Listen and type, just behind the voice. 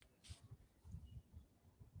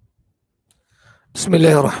بسم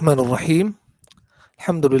الله الرحمن الرحيم.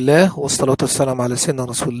 الحمد لله والصلاة والسلام على سيدنا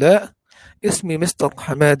رسول الله. اسمي مستر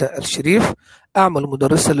حمادة الشريف، أعمل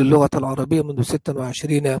مدرسا للغة العربية منذ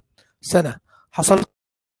 26 سنة. حصلت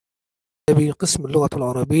بقسم اللغة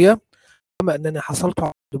العربية، كما أنني حصلت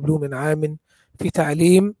على دبلوم عام في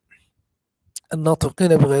تعليم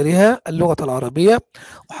الناطقين بغيرها اللغة العربية،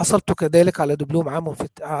 وحصلت كذلك على دبلوم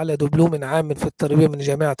عام في التربية من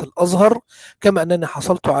جامعة الأزهر، كما أنني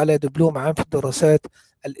حصلت على دبلوم عام في الدراسات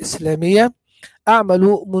الإسلامية.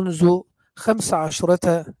 أعمل منذ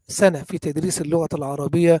 15 سنة في تدريس اللغة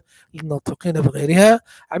العربية للناطقين بغيرها.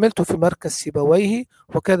 عملت في مركز سيبويه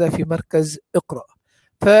وكذا في مركز اقرأ.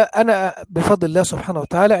 فأنا بفضل الله سبحانه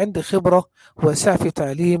وتعالى عندي خبرة واسعة في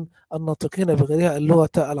تعليم الناطقين بغيرها اللغة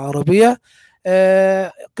العربية.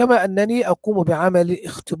 كما أنني أقوم بعمل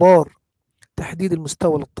اختبار تحديد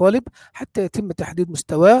المستوى للطالب حتى يتم تحديد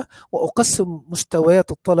مستواه، وأقسم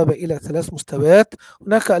مستويات الطلبة إلى 3 مستويات.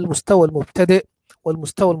 هناك المستوى المبتدئ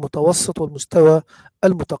والمستوى المتوسط والمستوى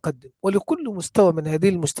المتقدم، ولكل مستوى من هذه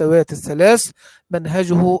المستويات الثلاث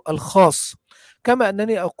منهجه الخاص. كما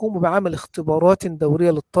أنني أقوم بعمل اختبارات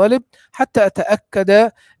دورية للطالب حتى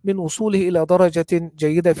أتأكد من وصوله إلى درجة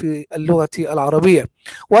جيدة في اللغة العربية،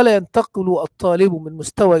 ولا ينتقل الطالب من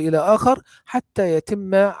مستوى إلى آخر حتى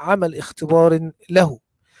يتم عمل اختبار له.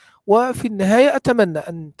 وفي النهاية أتمنى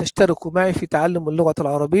أن تشتركوا معي في تعلم اللغة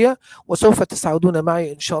العربية، وسوف تسعدون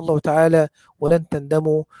معي إن شاء الله تعالى ولن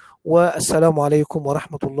تندموا. والسلام عليكم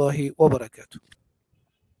ورحمة الله وبركاته.